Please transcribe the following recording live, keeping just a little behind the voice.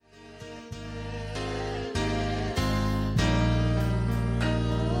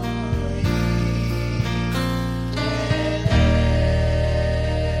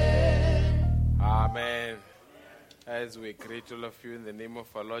as we greet all of you in the name of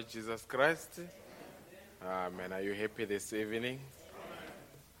our Lord Jesus Christ. Amen. Are you happy this evening?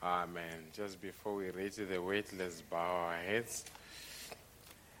 Amen. Just before we read the word, let's bow our heads.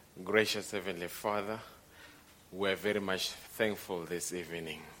 Gracious Heavenly Father, we're very much thankful this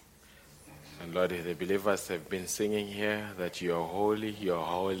evening. And Lord, the believers have been singing here that you are holy, you are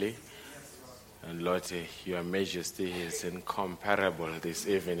holy. And Lord, your majesty is incomparable this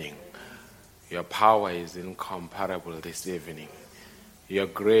evening. Your power is incomparable this evening. Your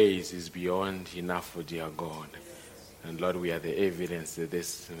grace is beyond enough, dear God. And Lord, we are the evidence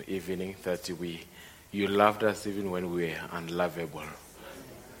this evening that you loved us even when we were unlovable.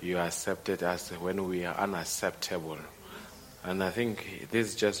 You accepted us when we are unacceptable. And I think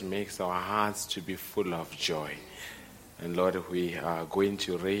this just makes our hearts to be full of joy. And Lord, we are going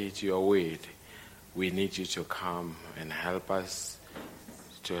to read your word. We need you to come and help us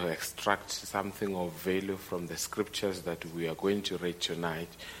to extract something of value from the scriptures that we are going to read tonight.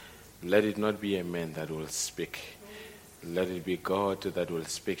 Let it not be a man that will speak. Let it be God that will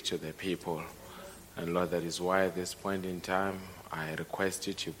speak to the people. And Lord, that is why at this point in time, I request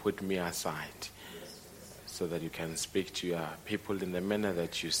you to put me aside so that you can speak to your people in the manner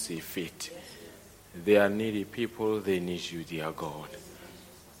that you see fit. They are needy people, they need you, dear God.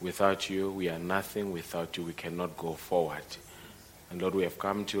 Without you, we are nothing. Without you, we cannot go forward. And Lord, we have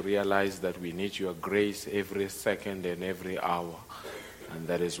come to realize that we need your grace every second and every hour. And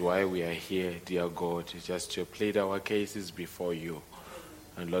that is why we are here, dear God, just to plead our cases before you.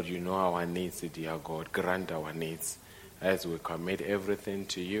 And Lord, you know our needs, dear God. Grant our needs as we commit everything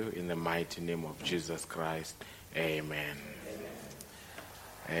to you in the mighty name of Jesus Christ. Amen.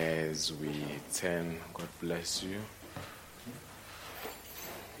 As we turn, God bless you.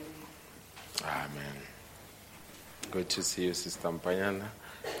 Amen. Good to see you, Sister Mpanyana.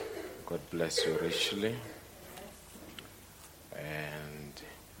 God bless you richly. And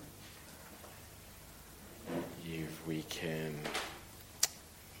if we can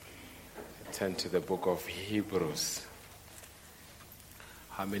turn to the book of Hebrews.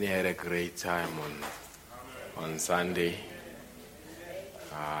 How many had a great time on Sunday?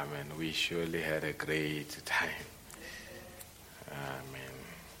 Amen. We surely had a great time. Amen.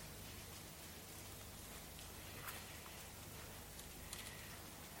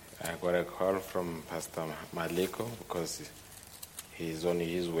 I got a call from Pastor Maliko because he's on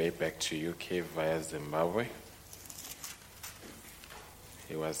his way back to UK via Zimbabwe.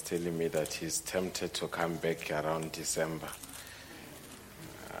 He was telling me that he's tempted to come back around December.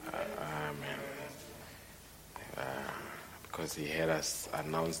 Amen. Because he had us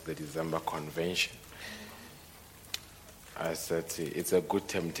announce the December convention. I said, it's a good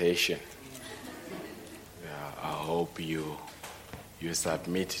temptation. I hope you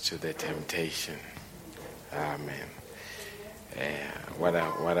submit to the temptation. Amen. What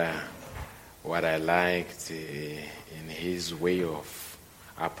I liked in his way of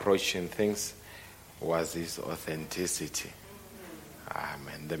approaching things was his authenticity.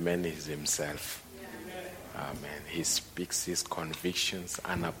 Amen. The man is himself. Amen. He speaks his convictions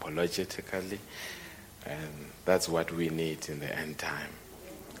unapologetically, and that's what we need in the end time.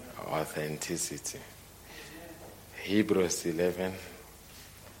 Authenticity. Hebrews 11.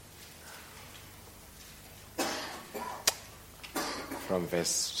 From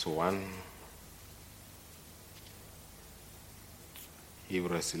verse 1.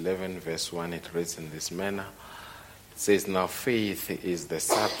 Hebrews 11, verse 1, it reads in this manner. It says, now faith is the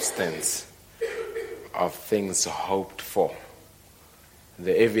substance of things hoped for,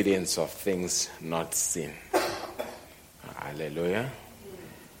 the evidence of things not seen. Hallelujah.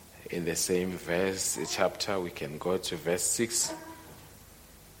 In the same verse, chapter, we can go to verse 6.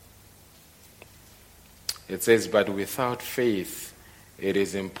 It says, but without faith it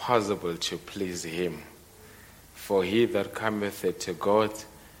is impossible to please him. For he that cometh to God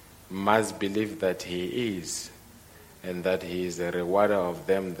must believe that he is, and that he is a rewarder of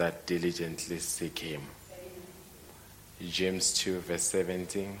them that diligently seek him. James 2, verse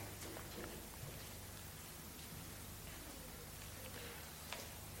 17.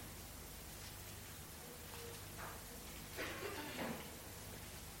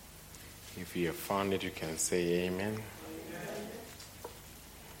 If you have found it, you can say amen.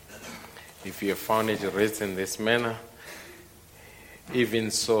 If you have found it written in this manner,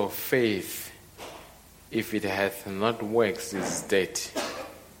 even so faith, if it hath not works, is dead,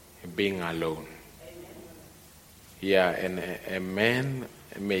 being alone. Yeah, and a man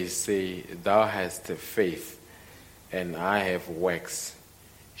may say, thou hast faith, and I have works.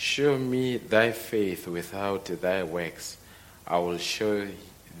 Show me thy faith without thy works. I will show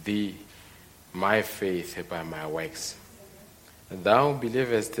thee my faith by my works. Thou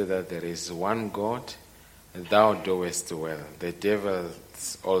believest that there is one God, thou doest well. The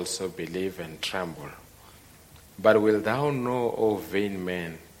devils also believe and tremble. But wilt thou know, O vain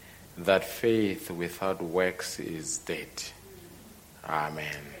man, that faith without works is dead?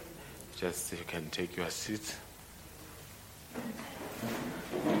 Amen. Just you can take your seat.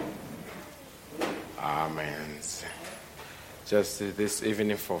 Amen. Just this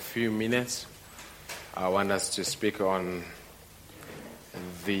evening for a few minutes, I want us to speak on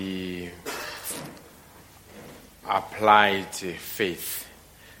the applied faith.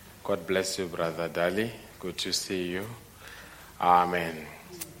 God bless you, Brother Dali. Good to see you. Amen.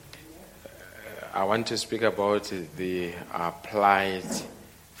 I want to speak about the applied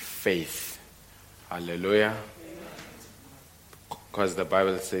faith. Hallelujah. Because the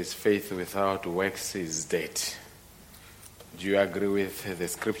Bible says faith without works is dead. Do you agree with the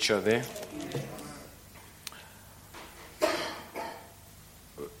scripture there?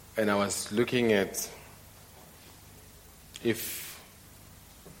 And I was looking at if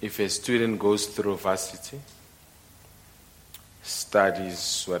a student goes through varsity,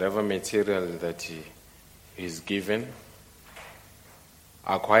 studies whatever material that he is given,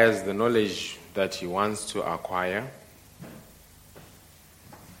 acquires the knowledge that he wants to acquire,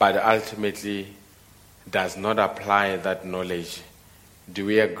 but ultimately does not apply that knowledge, do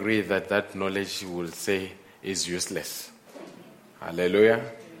we agree that that knowledge will say is useless? Hallelujah.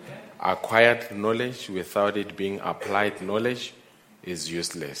 Acquired knowledge without it being applied knowledge is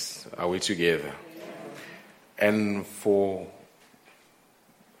useless. Are we together? And for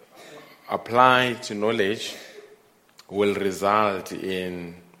applied knowledge will result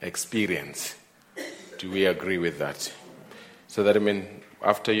in experience. Do we agree with that? So that means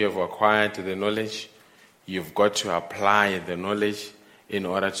after you have acquired the knowledge, you've got to apply the knowledge in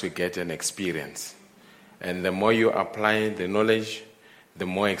order to get an experience. And the more you apply the knowledge, the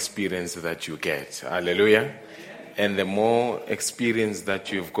more experience that you get. Hallelujah. And the more experience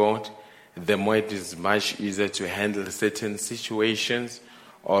that you've got, the more it is much easier to handle certain situations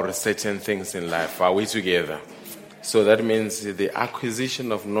or certain things in life. Are we together? So that means the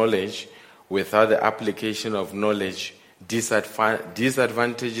acquisition of knowledge without the application of knowledge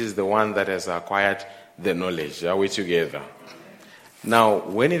disadvantages the one that has acquired the knowledge. Are we together? Now,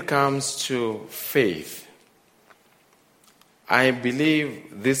 when it comes to faith, I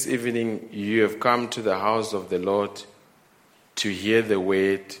believe this evening you have come to the house of the Lord to hear the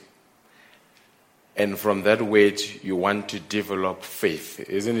word, and from that word you want to develop faith.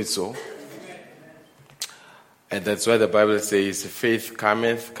 Isn't it so? And that's why the Bible says faith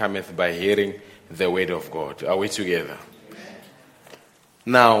cometh by hearing the word of God. Are we together?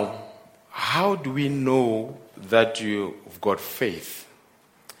 Now, how do we know that you've got faith?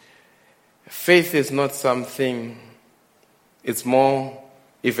 Faith is not something, it's more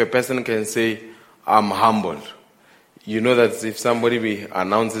if a person can say, I'm humble. You know that if somebody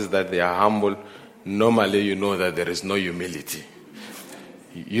announces that they are humble, normally you know that there is no humility.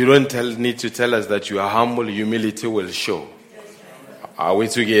 You don't need to tell us that you are humble, humility will show. Are we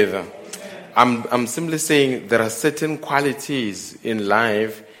together? I'm simply saying there are certain qualities in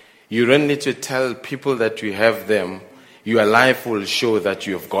life. You don't need to tell people that you have them. Your life will show that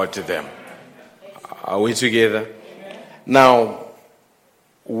you have got them. Are we together? Now,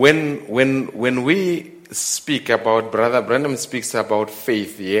 when we speak about, Brother Branham speaks about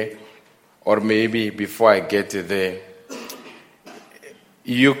faith, yeah? Or maybe before I get there,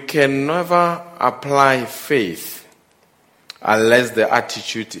 you can never apply faith unless the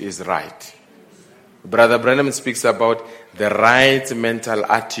attitude is right. Brother Branham speaks about the right mental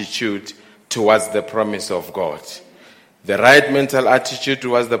attitude towards the promise of God. The right mental attitude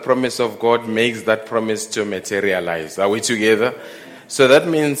towards the promise of God makes that promise to materialize. Are we together? So that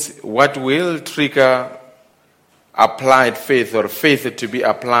means what will trigger applied faith or faith to be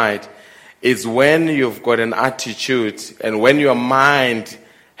applied is when you've got an attitude and when your mind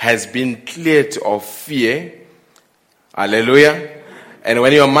has been cleared of fear. Hallelujah. And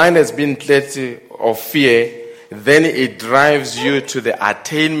when your mind has been cleared of fear, then it drives you to the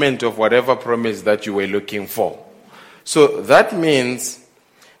attainment of whatever promise that you were looking for. So that means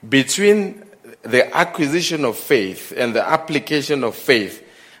between the acquisition of faith and the application of faith,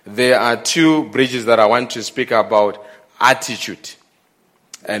 there are two bridges that I want to speak about: attitude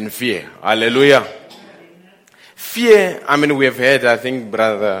and fear. Hallelujah. Fear, we have heard, I think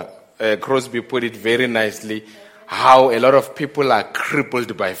Brother Crosby put it very nicely, how a lot of people are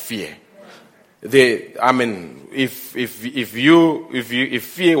crippled by fear. If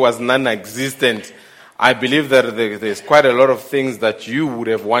fear was non-existent, I believe that there's quite a lot of things that you would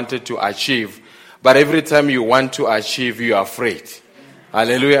have wanted to achieve, but every time you want to achieve, you are afraid.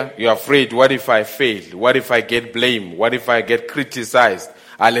 Hallelujah. You're afraid. What if I fail? What if I get blamed? What if I get criticized?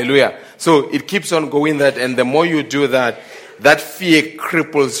 Hallelujah. So it keeps on going that, and the more you do that, that fear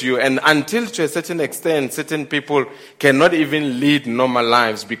cripples you. And until to a certain extent, certain people cannot even lead normal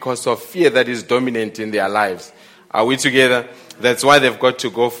lives because of fear that is dominant in their lives. Are we together? That's why they've got to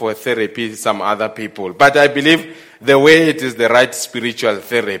go for therapy, some other people. But I believe the way it is the right spiritual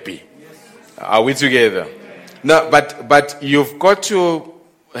therapy. Are we together? No, but you've got to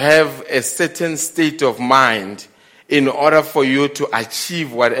have a certain state of mind in order for you to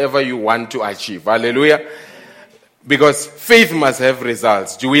achieve whatever you want to achieve. Hallelujah. Because faith must have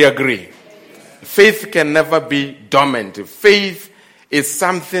results. Do we agree? Faith can never be dormant. Faith is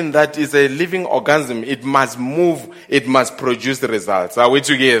something that is a living organism. It must move. It must produce the results. Are we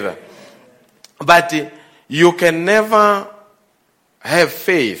together? But you can never have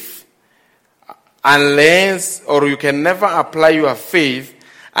faith unless, or you can never apply your faith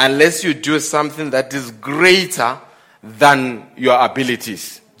unless you do something that is greater than your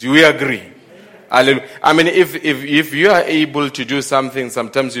abilities. Do we agree? I mean, if you are able to do something,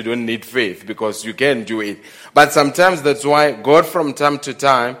 sometimes you don't need faith because you can do it. But sometimes that's why God from time to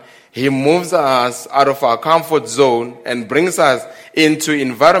time, He moves us out of our comfort zone and brings us into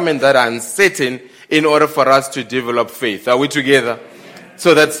environment that are uncertain in order for us to develop faith. Are we together?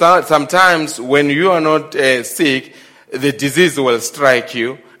 So that sometimes when you are not sick, the disease will strike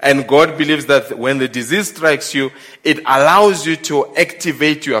you. And God believes that when the disease strikes you, it allows you to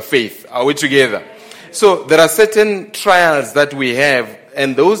activate your faith. Are we together? So there are certain trials that we have,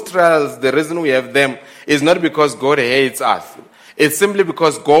 and those trials, the reason we have them is not because God hates us. It's simply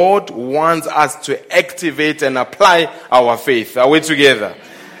because God wants us to activate and apply our faith. Are we together?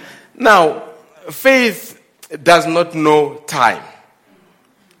 Now, faith does not know time.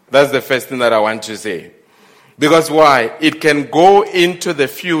 That's the first thing that I want to say. Because why? It can go into the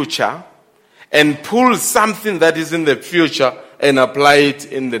future and pull something that is in the future and apply it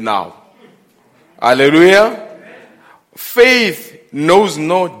in the now. Hallelujah. Faith knows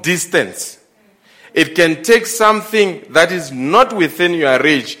no distance. It can take something that is not within your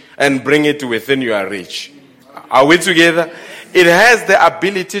reach and bring it within your reach. Are we together? It has the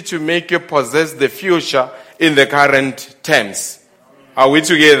ability to make you possess the future in the current terms. Are we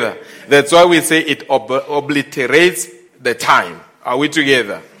together? That's why we say it obliterates the time. Are we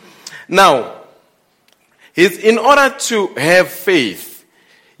together? Now, in order to have faith,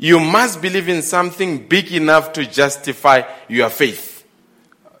 you must believe in something big enough to justify your faith.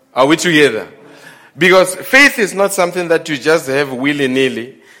 Are we together? Because faith is not something that you just have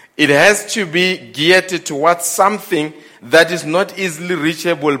willy-nilly. It has to be geared towards something that is not easily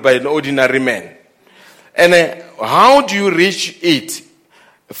reachable by an ordinary man. And how do you reach it?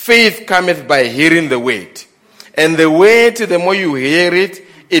 Faith cometh by hearing the word. And the word, the more you hear it,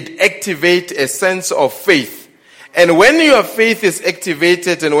 it activates a sense of faith. And when your faith is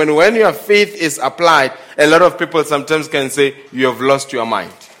activated and when your faith is applied, a lot of people sometimes can say, you have lost your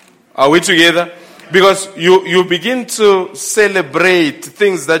mind. Are we together? Because you begin to celebrate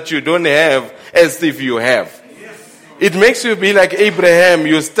things that you don't have as if you have. It makes you be like Abraham.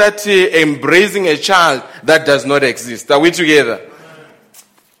 You start embracing a child that does not exist. Are we together?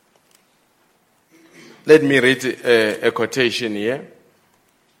 Let me read a quotation here.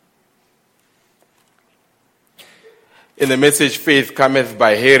 In the Message, faith cometh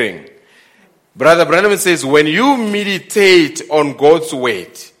by hearing. Brother Branham says, when you meditate on God's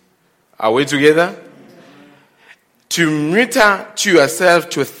word, are we together? To mutter to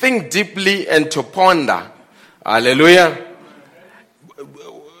yourself, to think deeply and to ponder. Hallelujah.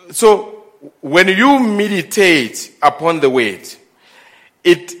 So, when you meditate upon the word,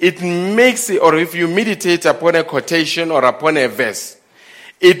 it makes it, or if you meditate upon a quotation or upon a verse,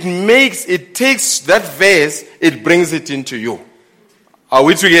 it takes that verse, it brings it into you. Are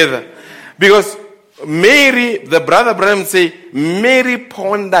we together? Because Mary, the brother Branham say, Mary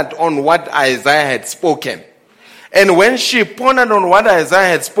pondered on what Isaiah had spoken. And when she pondered on what Isaiah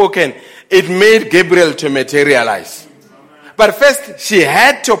had spoken, it made Gabriel to materialize. But first, she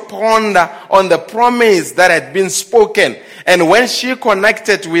had to ponder on the promise that had been spoken. And when she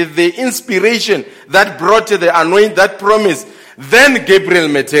connected with the inspiration that brought the anointing, that promise, then Gabriel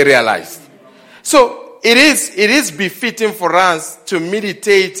materialized. So it is befitting for us to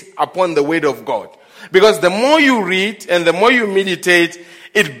meditate upon the word of God. Because the more you read and the more you meditate,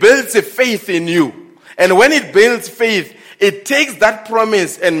 it builds a faith in you. And when it builds faith, it takes that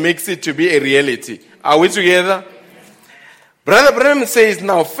promise and makes it to be a reality. Are we together? Brother Branham says,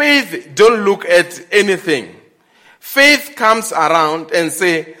 now faith don't look at anything. Faith comes around and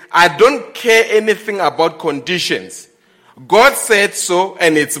say, I don't care anything about conditions. God said so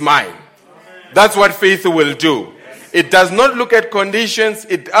and it's mine. That's what faith will do. It does not look at conditions.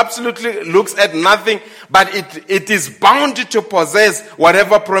 It absolutely looks at nothing, but it is bound to possess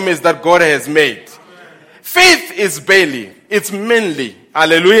whatever promise that God has made. Faith is barely. It's mainly.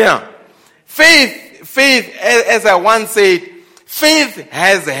 Hallelujah. Faith, as I once said, faith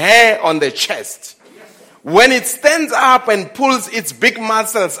has hair on the chest. When it stands up and pulls its big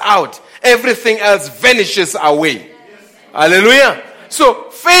muscles out, everything else vanishes away. Hallelujah. So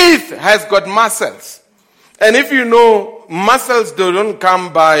faith has got muscles. And if you know, muscles don't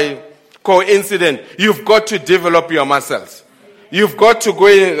come by coincidence. You've got to develop your muscles. You've got to go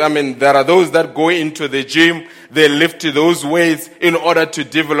in, there are those that go into the gym, they lift those weights in order to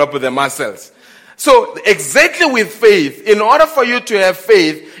develop the muscles. So exactly with faith, in order for you to have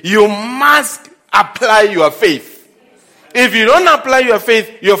faith, you must apply your faith. If you don't apply your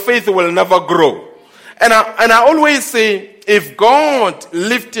faith will never grow. And I always say, if God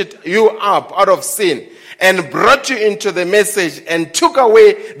lifted you up out of sin and brought you into the message and took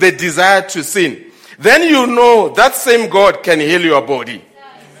away the desire to sin, then you know that same God can heal your body.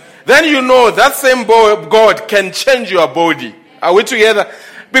 Then you know that same God can change your body. Are we together?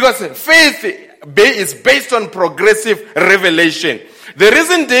 Because faith is based on progressive revelation. The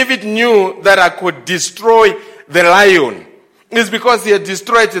reason David knew that I could destroy the lion is because he had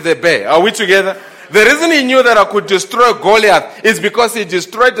destroyed the bear. Are we together? The reason he knew that I could destroy Goliath is because he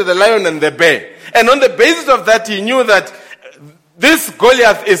destroyed the lion and the bear. And on the basis of that, he knew that this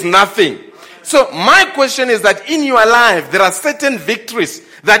Goliath is nothing. So my question is that in your life, there are certain victories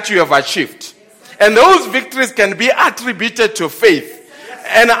that you have achieved. And those victories can be attributed to faith.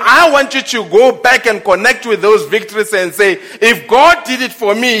 And I want you to go back and connect with those victories and say, if God did it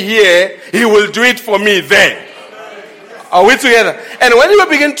for me here, he will do it for me there. Are we together? And when you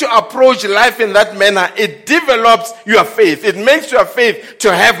begin to approach life in that manner, it develops your faith. It makes your faith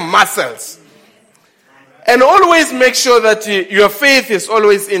to have muscles. And always make sure that your faith is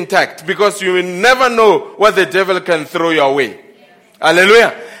always intact, because you will never know what the devil can throw your way.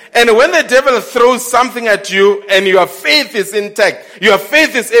 Hallelujah. And when the devil throws something at you and your faith is intact, your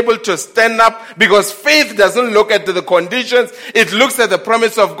faith is able to stand up, because faith doesn't look at the conditions. It looks at the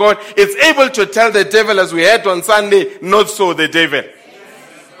promise of God. It's able to tell the devil, as we heard on Sunday, not so the devil.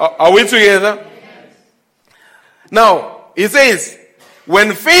 Are we together? Now, he says,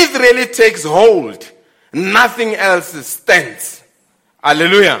 when faith really takes hold, nothing else stands.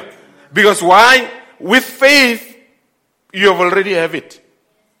 Hallelujah. Because why? With faith, you have already have it.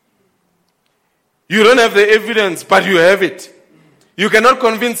 You don't have the evidence, but you have it. You cannot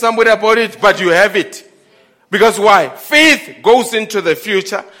convince somebody about it, but you have it. Because why? Faith goes into the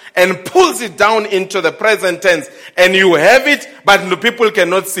future and pulls it down into the present tense. And you have it, but the people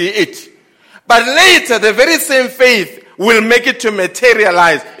cannot see it. But later, the very same faith will make it to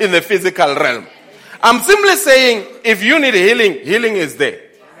materialize in the physical realm. I'm simply saying, if you need healing, healing is there.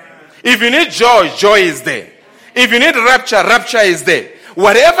 If you need joy, joy is there. If you need rapture, rapture is there.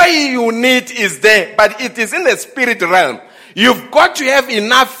 Whatever you need is there, but it is in the spirit realm. You've got to have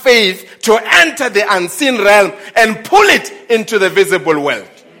enough faith to enter the unseen realm and pull it into the visible world.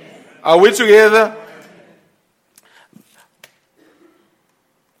 Are we together?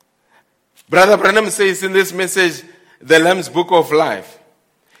 Brother Branham says in this message, the Lamb's Book of Life,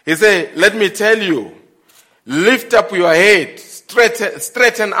 he said, let me tell you, lift up your head,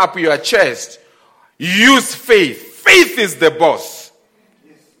 straighten up your chest, use faith. Faith is the boss.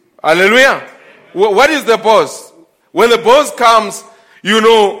 Hallelujah. What is the boss? When the boss comes,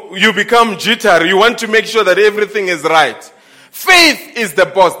 you become jittery. You want to make sure that everything is right. Faith is the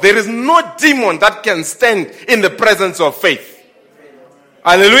boss. There is no demon that can stand in the presence of faith.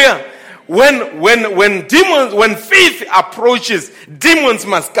 Hallelujah. When faith approaches, demons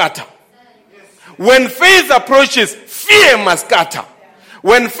must scatter. When faith approaches, fear must scatter.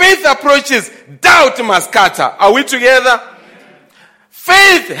 When faith approaches, doubt must scatter. Are we together?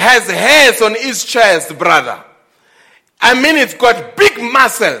 Faith has hairs on its chest, brother. It's got big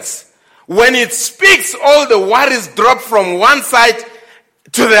muscles. When it speaks, all the worries drop from one side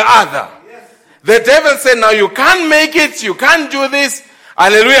to the other. The devil said, now you can't make it, you can't do this.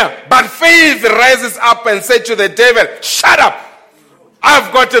 Hallelujah. But faith rises up and said to the devil, shut up.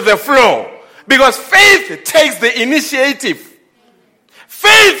 I've got to the floor. Because faith takes the initiative.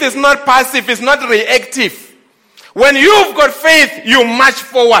 Faith is not passive, it's not reactive. When you've got faith, you march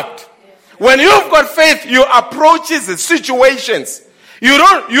forward. When you've got faith, you approach the situations. You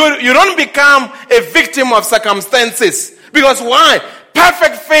don't become a victim of circumstances, Because why?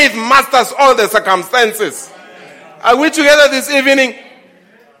 Perfect faith masters all the circumstances. Are we together this evening?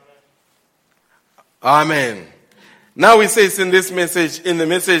 Amen. Now he says in the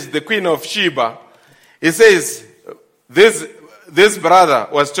message, the Queen of Sheba, he says, this brother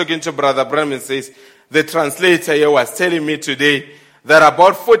was talking to Brother Branham and says, the translator here was telling me today that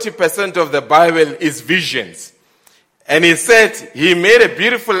about 40% of the Bible is visions. And he said, he made a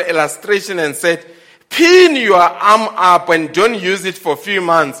beautiful illustration and said, pin your arm up and don't use it for a few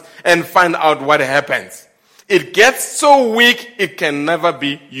months and find out what happens. It gets so weak, it can never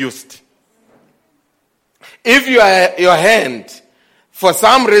be used. If your hand, for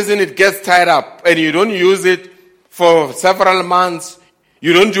some reason it gets tied up and you don't use it for several months,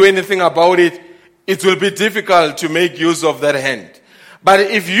 you don't do anything about it, it will be difficult to make use of that hand. But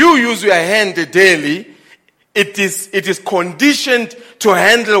if you use your hand daily, it is conditioned to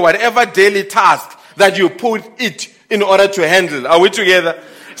handle whatever daily task that you put it in order to handle. Are we together?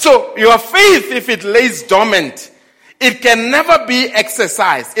 So your faith, if it lays dormant, it can never be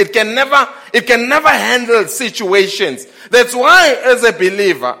exercised. It can never handle situations. That's why as a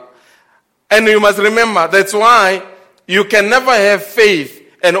believer, and you must remember, that's why you can never have faith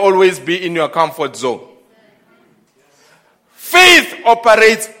and always be in your comfort zone. Faith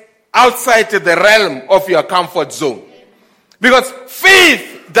operates outside the realm of your comfort zone. Because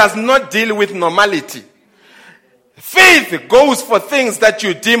faith does not deal with normality. Faith goes for things that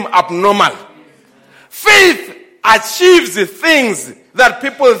you deem abnormal. Faith achieves the things that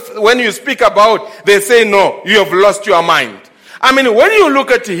people, when you speak about, they say, no, you have lost your mind. I mean, when you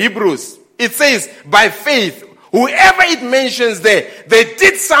look at Hebrews, it says, by faith, whoever it mentions there, they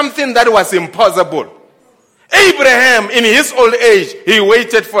did something that was impossible. Abraham, in his old age, he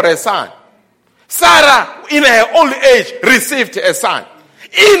waited for a son. Sarah, in her old age, received a son.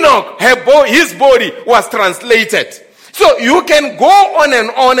 Enoch, his body was translated. So you can go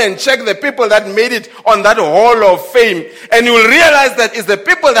on and check the people that made it on that hall of fame, and you will realize that it's the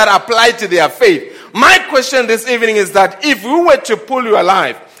people that applied to their faith. My question this evening is that if we were to pull your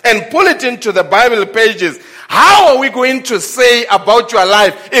life and pull it into the Bible pages, how are we going to say about your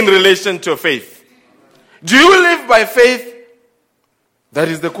life in relation to faith? Do you live by faith? That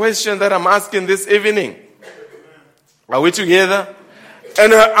is the question that I'm asking this evening. Are we together?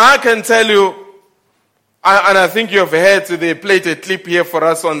 And I can tell you, and I think you have heard, they played a clip here for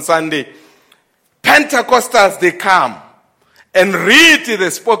us on Sunday. Pentecostals, they come and read the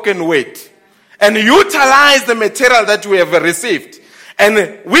spoken word and utilize the material that we have received. And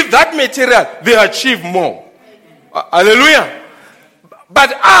with that material, they achieve more. Hallelujah.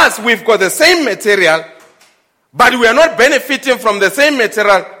 But us, we've got the same material, but we are not benefiting from the same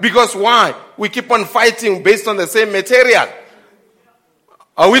material because why? We keep on fighting based on the same material.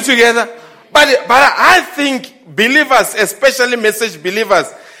 Are we together? But I think believers, especially message believers,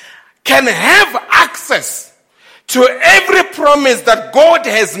 can have access to every promise that God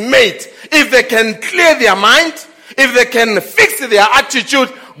has made. If they can clear their mind, if they can fix their attitude,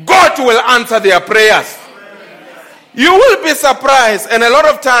 God will answer their prayers. You will be surprised, and a lot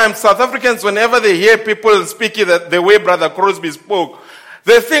of times South Africans, whenever they hear people speaking the way Brother Crosby spoke,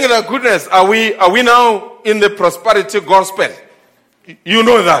 they think that, goodness, are we now in the prosperity gospel? You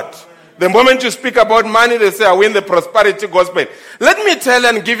know that. The moment you speak about money, they say, are we in the prosperity gospel? Let me tell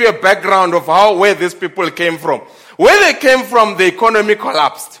and give you a background of where these people came from. Where they came from, the economy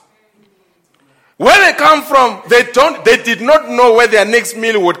collapsed. Where they come from, they did not know where their next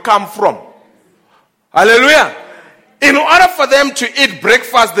meal would come from. Hallelujah. In order for them to eat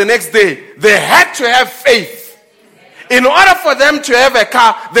breakfast the next day, they had to have faith. In order for them to have a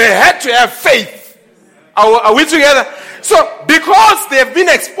car, they had to have faith. Are we together? So, because they have been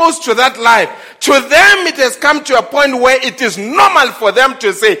exposed to that life, to them it has come to a point where it is normal for them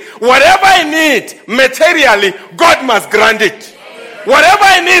to say, whatever I need materially, God must grant it. Whatever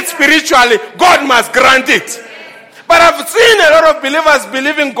I need spiritually, God must grant it. But I've seen a lot of believers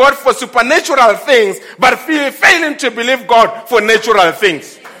believing God for supernatural things, but failing to believe God for natural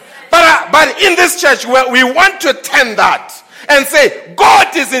things. But in this church, we want to turn that and say,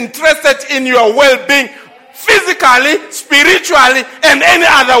 God is interested in your well-being, physically, spiritually, and any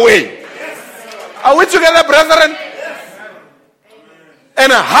other way. Are we together, brethren?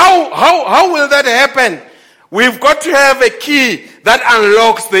 And how will that happen? We've got to have a key that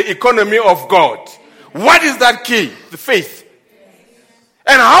unlocks the economy of God. What is that key? The faith.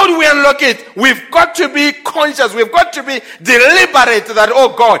 And how do we unlock it? We've got to be conscious. We've got to be deliberate that,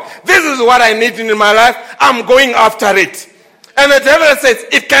 oh God, this is what I need in my life. I'm going after it. And the devil says,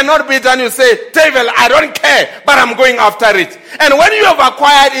 it cannot be done. You say, devil, I don't care, but I'm going after it. And when you have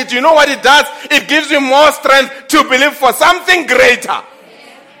acquired it, you know what it does? It gives you more strength to believe for something greater.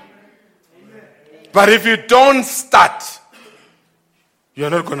 But if you don't start, you're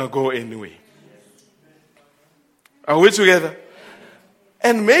not going to go anywhere. Are we together?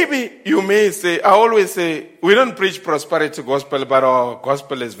 And maybe you may say, I always say, we don't preach prosperity gospel, but our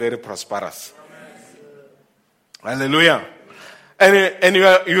gospel is very prosperous. Hallelujah. And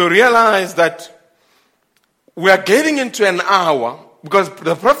you realize that we are getting into an hour, because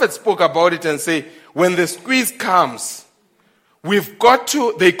the prophet spoke about it and say, when the squeeze comes, we've got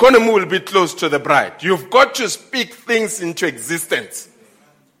to, the economy will be close to the bride. You've got to speak things into existence.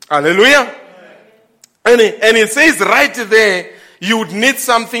 Hallelujah. And it says right there, you would need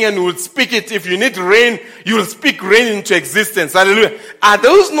something and you would speak it. If you need rain, you will speak rain into existence. Hallelujah. Are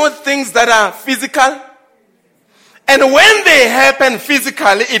those not things that are physical? And when they happen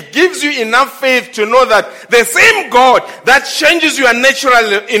physically, it gives you enough faith to know that the same God that changes your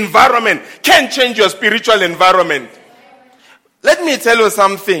natural environment can change your spiritual environment. Let me tell you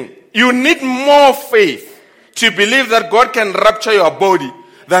something. You need more faith to believe that God can rapture your body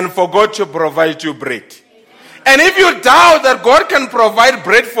than for God to provide you bread. And if you doubt that God can provide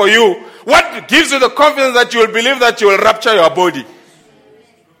bread for you, what gives you the confidence that you will believe that you will rapture your body?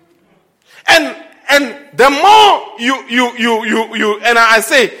 And the more you, and I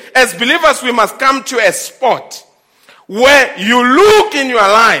say, as believers, we must come to a spot where you look in your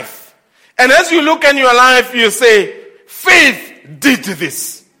life. And as you look in your life, you say, faith did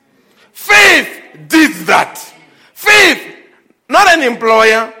this. Faith did that. Faith, not an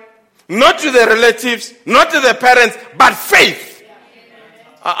employer, not to the relatives, not to the parents, but faith.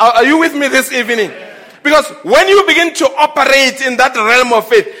 Are you with me this evening? Because when you begin to operate in that realm of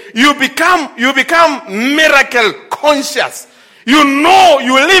faith, you become miracle conscious. You know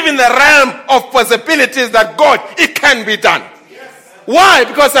you live in the realm of possibilities that God, it can be done. Yes. Why?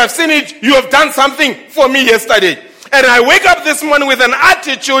 Because I've seen it, you have done something for me yesterday. And I wake up this morning with an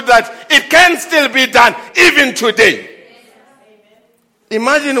attitude that it can still be done even today.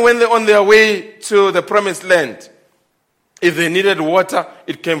 Imagine when they're on their way to the promised land. If they needed water,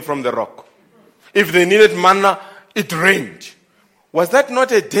 it came from the rock. If they needed manna, it rained. Was that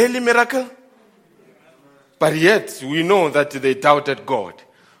not a daily miracle? But yet, we know that they doubted God.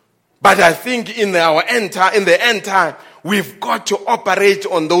 But I think in the end time, we've got to operate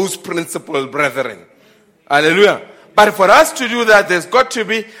on those principles, brethren. Hallelujah. But for us to do that, there's got to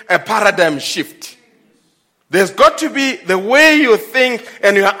be a paradigm shift. There's got to be the way you think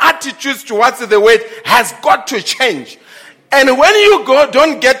and your attitudes towards the word has got to change. And when you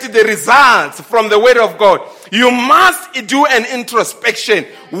don't get the results from the word of God, you must do an introspection.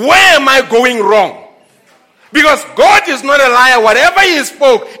 Where am I going wrong? Because God is not a liar. Whatever he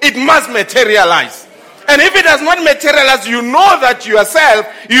spoke, it must materialize. And if it does not materialize, you know that yourself,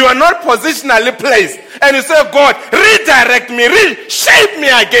 you are not positionally placed. And you say, God, redirect me, reshape me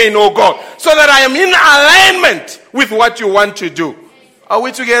again, oh God, so that I am in alignment with what you want to do. Are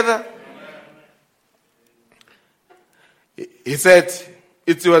we together? He said,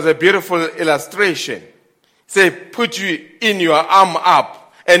 it was a beautiful illustration. He said, put you in your arm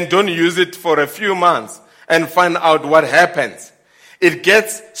up and don't use it for a few months and find out what happens. It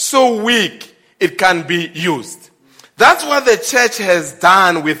gets so weak, it can be used. That's what the church has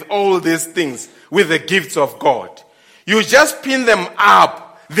done with all these things, with the gifts of God. You just pin them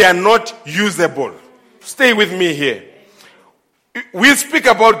up, they are not usable. Stay with me here. We speak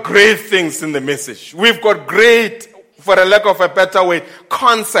about great things in the message. We've got great, for a lack of a better word,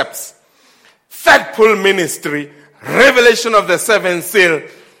 concepts. Third pull ministry, revelation of the seventh seal.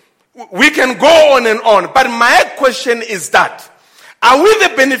 We can go on and on. But my question is that, are we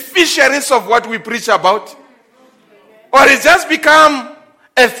the beneficiaries of what we preach about? Or it just become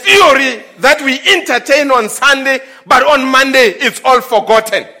a theory that we entertain on Sunday, but on Monday it's all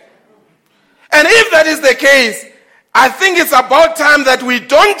forgotten? And if that is the case, I think it's about time that we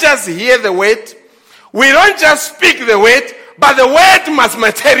don't just hear the word, we don't just speak the word, but the word must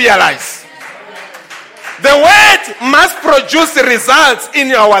materialize. The word must produce results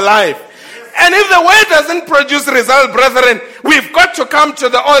in our life. And if the word doesn't produce results, brethren, we've got to come to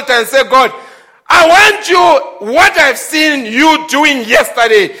the altar and say, God, I want you, what I've seen you doing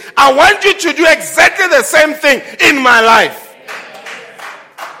yesterday, I want you to do exactly the same thing in my life.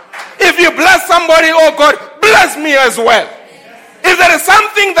 If you bless somebody, oh God, bless me as well. If there is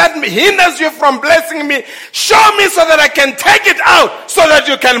something that hinders you from blessing me, show me so that I can take it out so that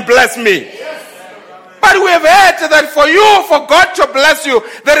you can bless me. But we have heard that for God to bless you,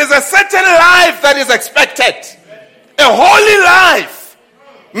 there is a certain life that is expected. A holy life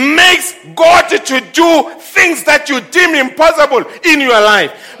makes God to do things that you deem impossible in your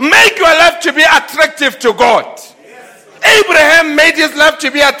life. Make your life to be attractive to God. Abraham made his life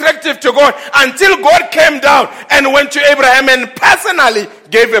to be attractive to God until God came down and went to Abraham and personally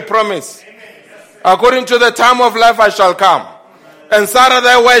gave a promise. According to the time of life I shall come, and Sarah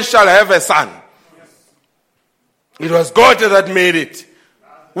thy wife shall have a son. It was God that made it.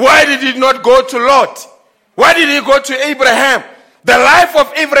 Why did he not go to Lot? Why did he go to Abraham? The life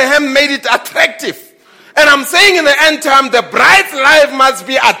of Abraham made it attractive. And I'm saying in the end time, the bride's life must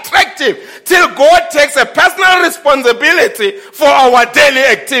be attractive till God takes a personal responsibility for our daily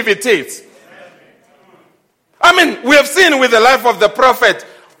activities. I mean, we have seen with the life of the prophet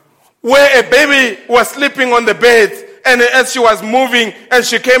where a baby was sleeping on the bed, and as she was moving and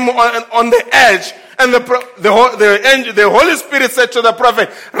she came on the edge, and the Holy Spirit said to the prophet,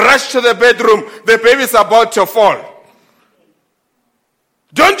 rush to the bedroom, the baby is about to fall.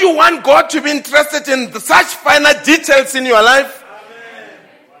 Don't you want God to be interested in such finer details in your life? Amen.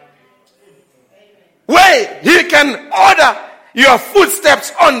 Where he can order your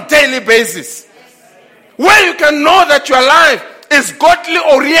footsteps on daily basis. Where you can know that your life is godly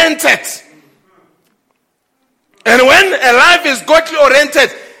oriented. And when a life is godly oriented,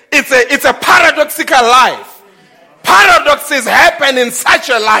 it's a paradoxical life. Paradoxes happen in such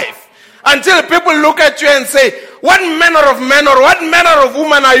a life until people look at you and say, what manner of man or what manner of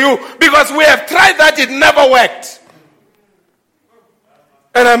woman are you? Because we have tried that, it never worked.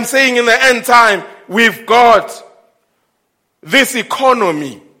 And I'm saying in the end time, we've got this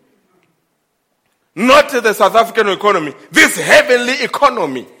economy. Not the South African economy. This heavenly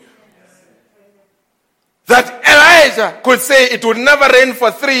economy. That Elijah could say it would never rain for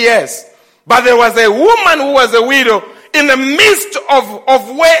 3 years. But there was a woman who was a widow. In the midst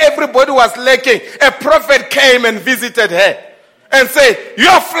of where everybody was lacking, a prophet came and visited her and said,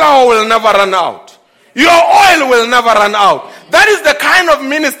 your flour will never run out. Your oil will never run out. That is the kind of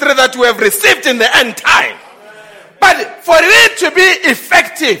ministry that we have received in the end time. But for it to be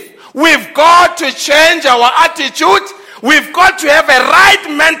effective, we've got to change our attitude. We've got to have a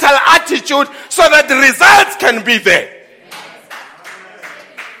right mental attitude so that the results can be there.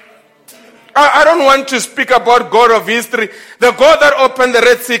 I don't want to speak about God of history. The God that opened the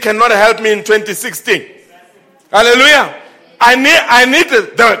Red Sea cannot help me in 2016. Hallelujah. I need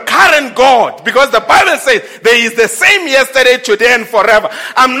the current God, because the Bible says there is the same yesterday, today, and forever.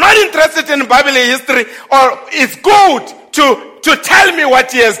 I'm not interested in Bible history, or it's good to tell me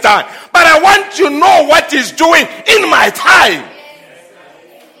what he has done. But I want to know what he's doing in my time.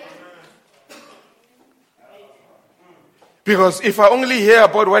 Because if I only hear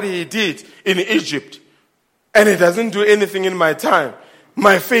about what he did in Egypt, and he doesn't do anything in my time,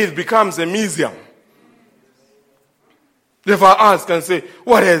 my faith becomes a museum. If I ask and say,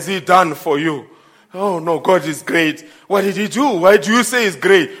 what has he done for you? Oh no, God is great. What did he do? Why do you say he's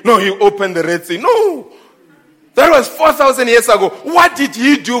great? No, he opened the Red Sea. No. That was 4,000 years ago. What did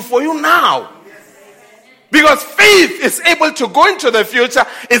he do for you now? Because faith is able to go into the future,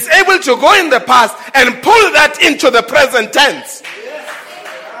 is able to go in the past and pull that into the present tense.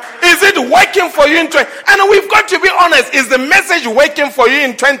 Is it working for you in and we've got to be honest, is the message working for you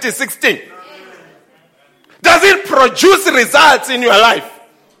in 2016? Does it produce results in your life?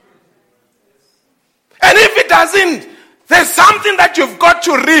 And if it doesn't, there's something that you've got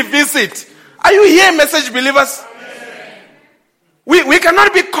to revisit. Are you here, message believers? We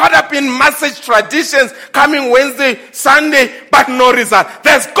cannot be caught up in message traditions, coming Wednesday, Sunday, but no result.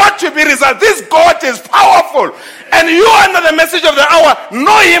 There's got to be result. This God is powerful. And you, under the message of the hour,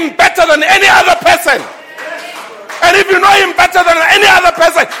 know him better than any other person. And if you know him better than any other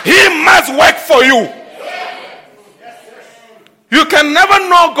person, he must work for you. You can never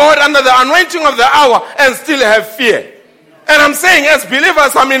know God under the anointing of the hour and still have fear. And I'm saying, as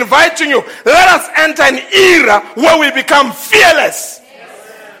believers, I'm inviting you, let us enter an era where we become fearless.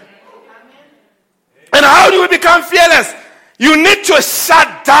 And how do we become fearless? You need to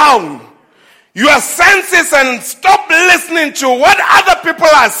shut down your senses and stop listening to what other people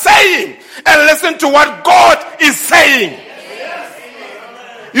are saying and listen to what God is saying.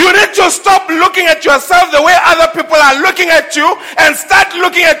 You need to stop looking at yourself the way other people are looking at you and start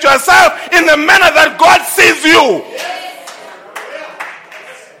looking at yourself in the manner that God sees you.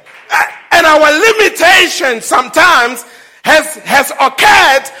 And our limitation sometimes has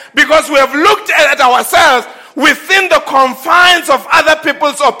occurred because we have looked at ourselves within the confines of other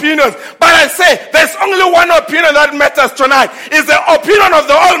people's opinions. But I say, there's only one opinion that matters tonight. It's the opinion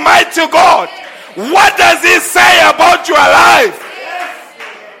of the Almighty God. What does he say about your life?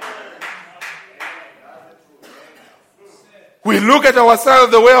 We look at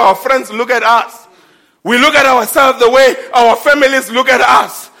ourselves the way our friends look at us. We look at ourselves the way our families look at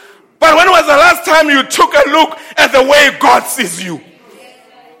us. But when was the last time you took a look at the way God sees you?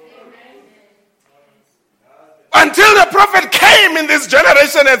 Until the prophet came in this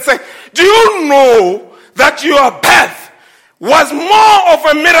generation and said, do you know that your birth was more of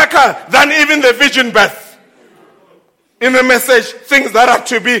a miracle than even the virgin birth? In the message, things that are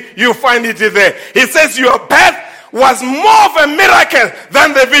to be, you find it there. He says your birth was more of a miracle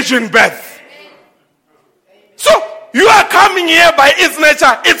than the virgin birth. So, you are coming here by its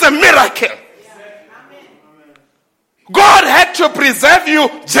nature. It's a miracle. God had to preserve you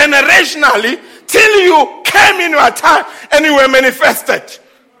generationally till you came in your time and you were manifested.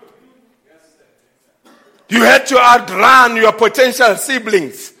 You had to outrun your potential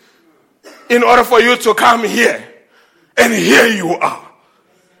siblings in order for you to come here. And here you are.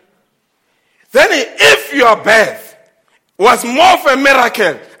 Then if your birth was more of a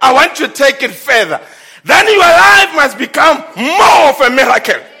miracle, I want to take it further. Then your life must become more of a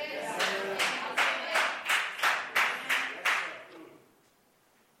miracle.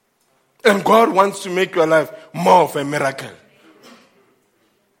 And God wants to make your life more of a miracle.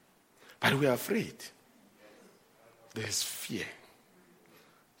 But we are afraid. There is fear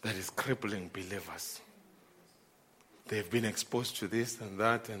that is crippling believers. They've been exposed to this and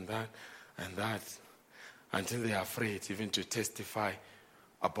that and that and that until they are afraid even to testify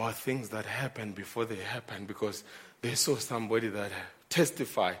about things that happened before they happened because they saw somebody that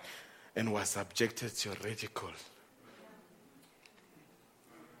testified and was subjected to ridicule.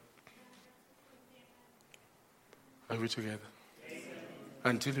 Are we together?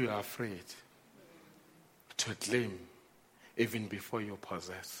 Until you are afraid to claim even before you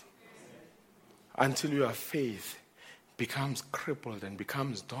possess. Until your faith becomes crippled and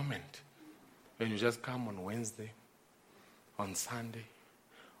becomes dormant. When you just come on Wednesday, on Sunday,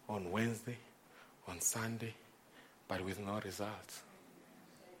 on Wednesday, on Sunday, but with no results.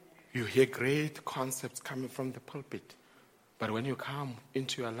 You hear great concepts coming from the pulpit, but when you come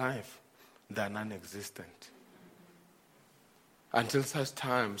into your life, they're non-existent. Until such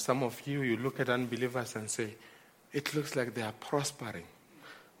time, some of you look at unbelievers and say, it looks like they are prospering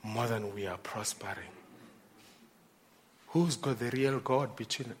more than we are prospering. Who's got the real God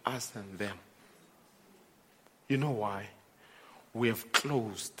between us and them? You know why? We have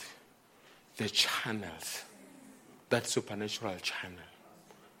closed the channels, that supernatural channel.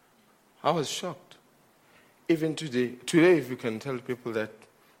 I was shocked. Even today, if you can tell people that,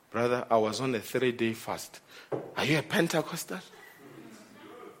 brother, I was on a 3-day fast. Are you a Pentecostal?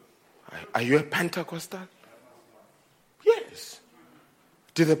 Are you a Pentecostal? Yes.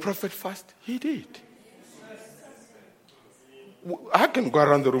 Did the prophet fast? He did. I can go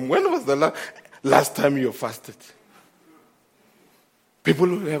around the room. When was the last time you fasted? People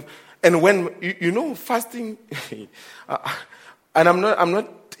who have, and when fasting, and I'm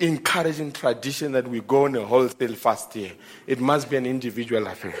not encouraging tradition that we go on a wholesale fast here. It must be an individual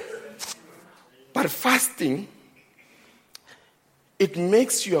affair. But fasting, it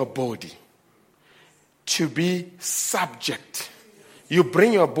makes your body to be subject. You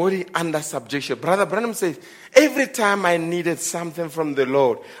bring your body under subjection. Brother Branham says, every time I needed something from the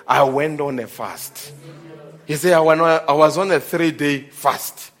Lord, I went on a fast. He said, I was on a 3-day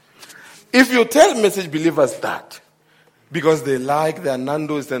fast. If you tell message believers that, because they like their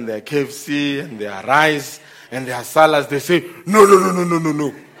Nando's and their KFC and their rice and their salads, they say,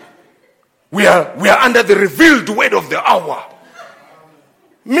 no. We are under the revealed word of the hour.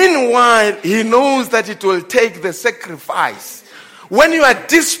 Meanwhile, he knows that it will take the sacrifice. When you are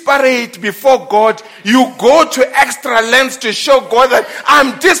disparate before God, you go to extra lengths to show God that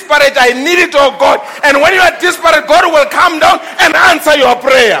I'm disparate, I need it, oh God. And when you are disparate, God will come down and answer your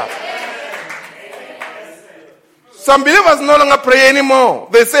prayer. Some believers no longer pray anymore.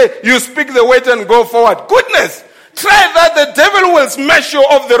 They say, you speak the word and go forward. Goodness, try that, the devil will smash you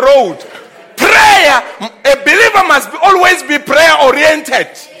off the road. Prayer, a believer must always be prayer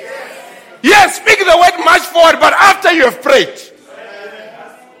oriented. Yes, speak the word much forward, but after you have prayed.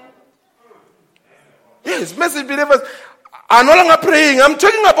 Yes, message believers are no longer praying. I'm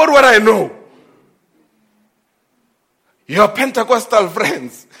talking about what I know. Your Pentecostal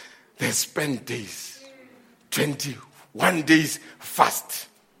friends, they spend days, 21 days fast,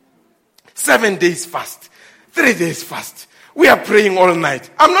 7 days fast, 3 days fast. We are praying all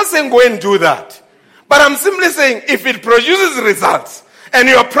night. I'm not saying go and do that. But I'm simply saying if it produces results and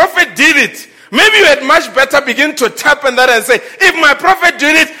your prophet did it, maybe you had much better begin to tap on that and say, if my prophet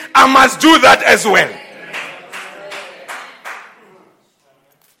did it, I must do that as well.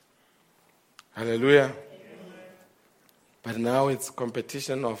 Hallelujah. But now it's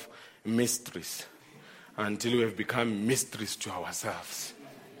competition of mysteries until we have become mysteries to ourselves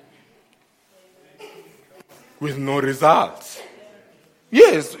with no results.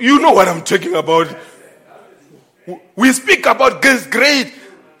 Yes, you know what I'm talking about. We speak about this great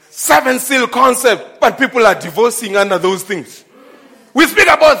 7-seal concept, but people are divorcing under those things. We speak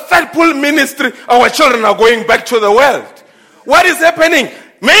about third pull ministry, our children are going back to the world. What is happening?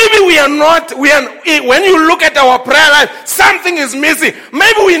 Maybe when you look at our prayer life, something is missing.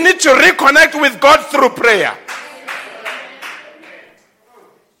 Maybe we need to reconnect with God through prayer.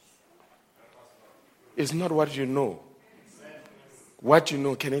 It's not what you know. What you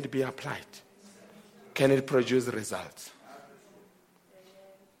know, can it be applied? Can it produce results?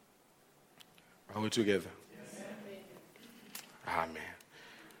 Are we together? Amen.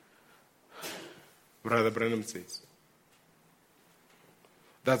 Brother Branham says,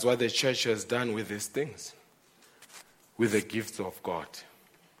 that's what the church has done with these things, with the gifts of God.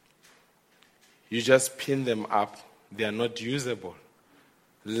 You just pin them up. They are not usable.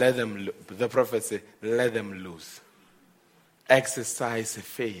 Let them, the prophet said, let them loose. Exercise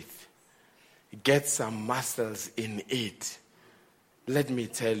faith. Get some muscles in it. Let me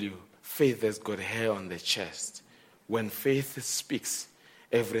tell you, faith has got hair on the chest. When faith speaks,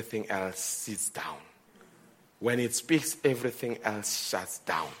 everything else sits down. When it speaks, everything else shuts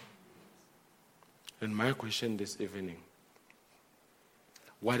down. And my question this evening,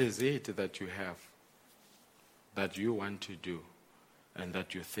 what is it that you have that you want to do and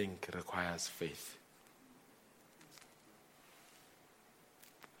that you think requires faith?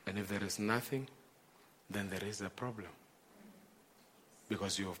 And if there is nothing, then there is a problem.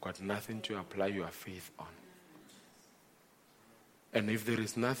 Because you have got nothing to apply your faith on. And if there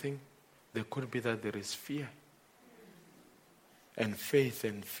is nothing, there could be that there is fear. And faith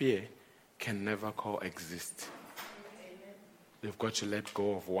and fear can never coexist. You've got to let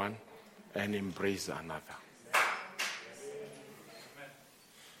go of one and embrace another.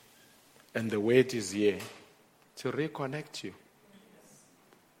 And the word is here to reconnect you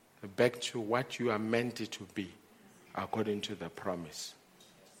back to what you are meant to be according to the promise.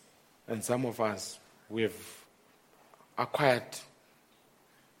 And some of us, we've acquired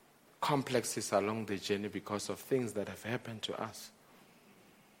complexes along the journey because of things that have happened to us.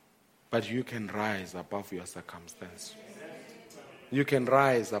 But you can rise above your circumstance. You can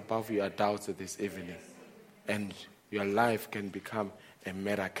rise above your doubts this evening. And your life can become a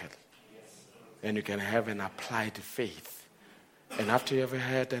miracle. And you can have an applied faith. And after you have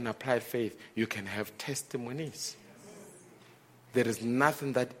had an applied faith, you can have testimonies. There is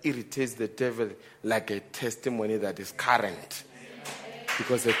nothing that irritates the devil like a testimony that is current.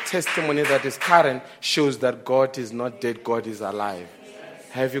 Because a testimony that is current shows that God is not dead, God is alive.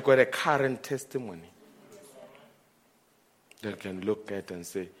 Have you got a current testimony that you can look at and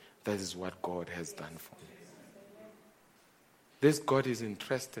say, that is what God has done for me? This God is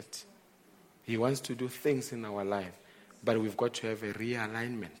interested. He wants to do things in our life. But we've got to have a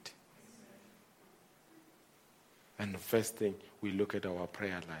realignment. And the first thing, we look at our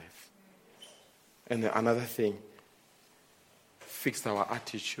prayer life. And another thing, fix our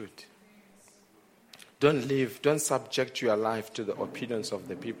attitude. Don't subject your life to the opinions of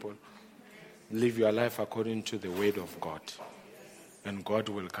the people. Live your life according to the word of God. And God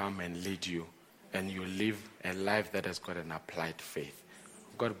will come and lead you. And you live a life that has got an applied faith.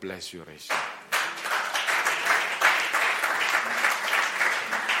 God bless you, Rachel.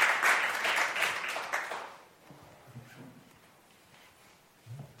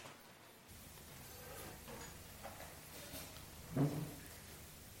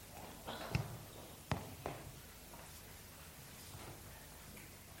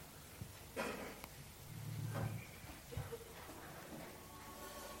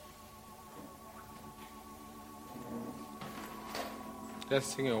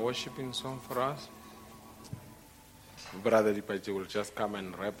 Let's sing a worshiping song for us. Brother Lipaji will just come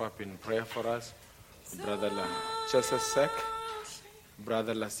and wrap up in prayer for us. Just a sec.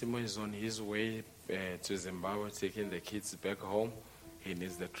 Brother Lasimo is on his way to Zimbabwe, taking the kids back home. He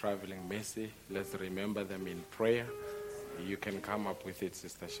needs the traveling mercy. Let's remember them in prayer. You can come up with it,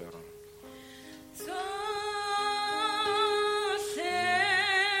 Sister Sharon. Yeah.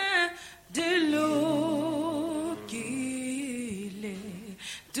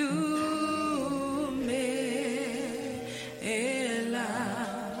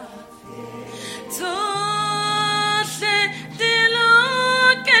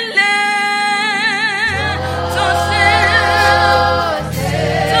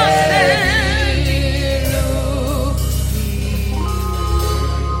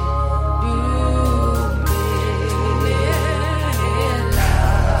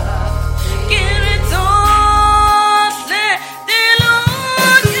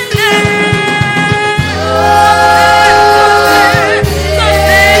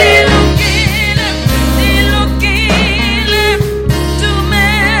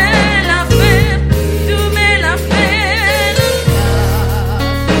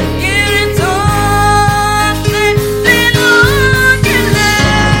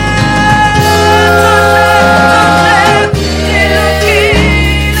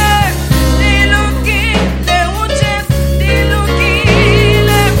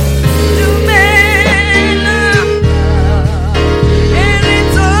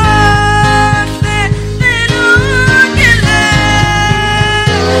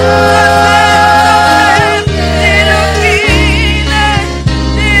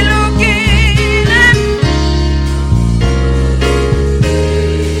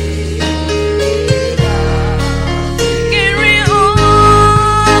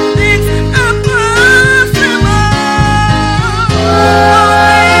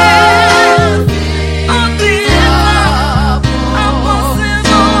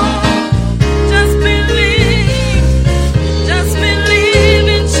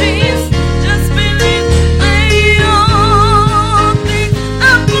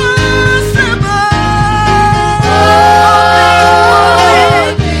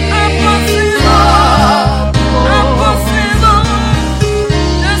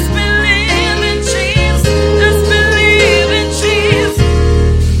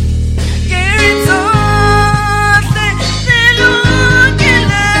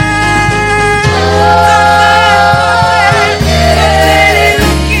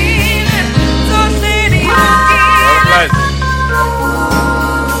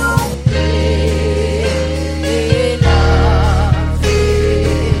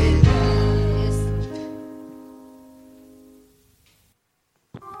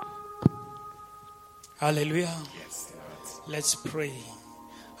 Hallelujah. Yes, Lord. Let's pray.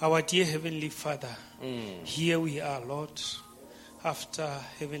 Our dear Heavenly Father, here we are, Lord. After,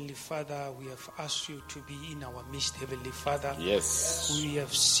 Heavenly Father, we have asked you to be in our midst, Heavenly Father. Yes. We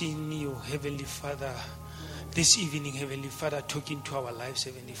have seen you, Heavenly Father, this evening, Heavenly Father, talking to our lives,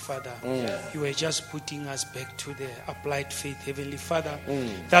 Heavenly Father. You are just putting us back to the applied faith, Heavenly Father.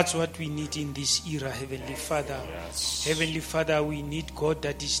 That's what we need in this era, Heavenly Father. Yes. Heavenly Father, we need God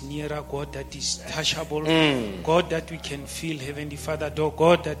that is nearer, God that is touchable, God that we can feel, Heavenly Father,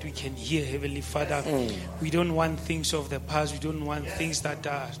 God that we can hear, Heavenly Father. We don't want things of the past. We don't want things that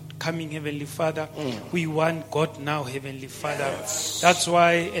are coming, Heavenly Father. We want God now, Heavenly Father. That's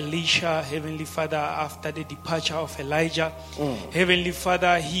why Elisha, Heavenly Father, after the departure of Elijah, Heavenly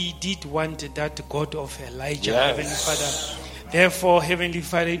Father, he did want that God of Elijah, Heavenly Father. Therefore, Heavenly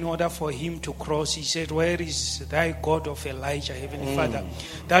Father, in order for him to cross, he said, where is thy God of Elijah, Heavenly Father?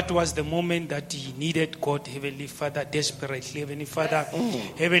 That was the moment that he needed God, Heavenly Father, desperately, Heavenly Father.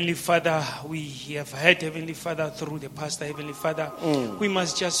 Heavenly Father, we have heard, Heavenly Father, through the pastor, Heavenly Father. We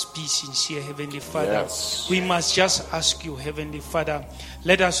must just be sincere, Heavenly Father. Yes. We must just ask you, Heavenly Father.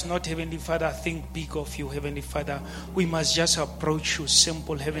 Let us not, Heavenly Father, think big of you, Heavenly Father. We must just approach you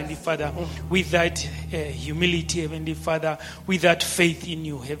simple, Heavenly Father, with that humility, Heavenly Father, with that faith in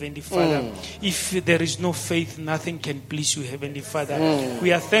you, Heavenly Father. If there is no faith, nothing can please you, Heavenly Father.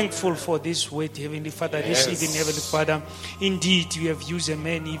 We are thankful for this word, Heavenly Father, this evening, Heavenly Father. Indeed, you have used a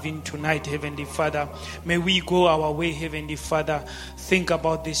man even tonight, Heavenly Father. May we go our way, Heavenly Father. Think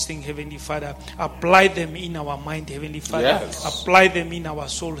about this thing, Heavenly Father. Apply them in our mind, Heavenly Father. Yes. Apply them in our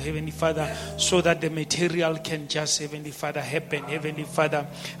soul, Heavenly Father, so that the material can just, Heavenly Father, happen, Heavenly Father.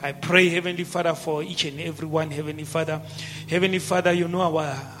 I pray, Heavenly Father, for each and every one, Heavenly Father. Heavenly Father, you know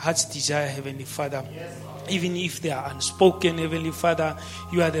our heart's desire, Heavenly Father. Even if they are unspoken, Heavenly Father,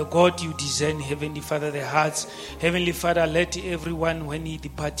 you are the God you design, Heavenly Father, the hearts. Heavenly Father, let everyone, when he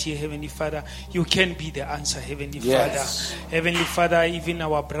depart here, Heavenly Father, you can be the answer, Heavenly Yes. Father. Heavenly Father, even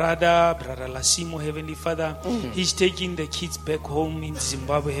our brother Lasimo, Heavenly Father, he's taking the kids back home in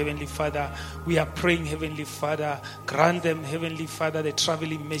Zimbabwe, Heavenly Father. We are praying, Heavenly Father, grant them, Heavenly Father, the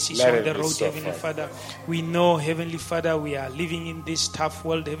traveling message Let on it the be road, so, Heavenly Father. Father. We know, Heavenly Father, we are living in this tough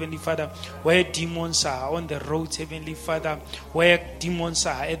world, Heavenly Father, where demons are on the roads, Heavenly Father, where demons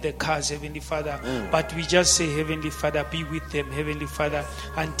are at the cars, Heavenly Father. But we just say, Heavenly Father, be with them, Heavenly Father,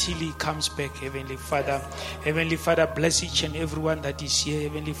 until he comes back, Heavenly Father. Heavenly Father, bless each and everyone that is here,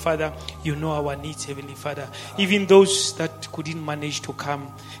 Heavenly Father. You know our needs, Heavenly Father. Even those that couldn't manage to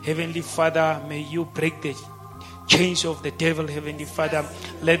come, Heavenly Father, may you break the chains of the devil, Heavenly Father.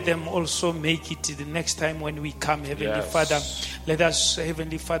 Let them also make it the next time when we come, Heavenly Yes. Father. Let us,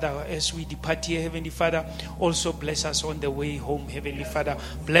 Heavenly Father, as we depart here, Heavenly Father, also bless us on the way home, Heavenly Father.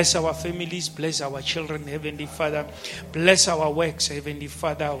 Bless our families, bless our children, Heavenly Father. Bless our works, Heavenly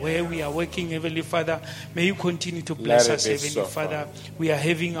Father. Where we are working, Heavenly Father, may you continue to bless Let it us, be Heavenly so, Father. We are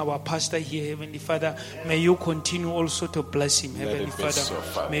having our pastor here, Heavenly Father. May you continue also to bless him, Let Heavenly it be Father. so,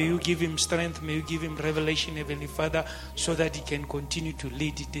 Father. May you give him strength, may you give him revelation, Heavenly Father, so that he can continue to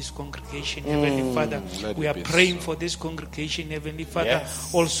lead this congregation, Heavenly Father. let We it are be praying so. for this congregation, Heavenly Father,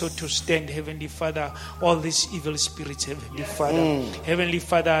 Yes. also to stand, Heavenly Father, all these evil spirits, Heavenly Father. Heavenly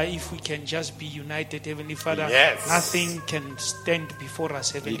Father, if we can just be united, Heavenly Father, Yes. nothing can stand before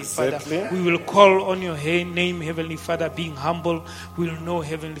us, Heavenly Exactly. Father. We will call on your name, Heavenly Father, being humble. We will know,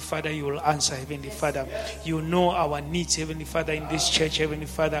 Heavenly Father, you will answer, Heavenly Father. You know our needs, Heavenly Father, in this church, Heavenly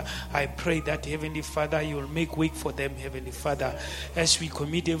Father. I pray that, Heavenly Father, you will make way for them, Heavenly Father, as we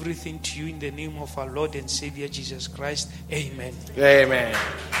commit everything to you in the name of our Lord and Savior Jesus Christ. Amen. Amen.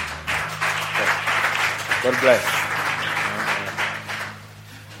 God bless.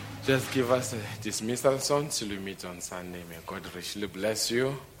 Just give us a dismissal song till we meet on Sunday. May God richly bless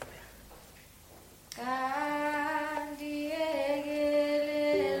you.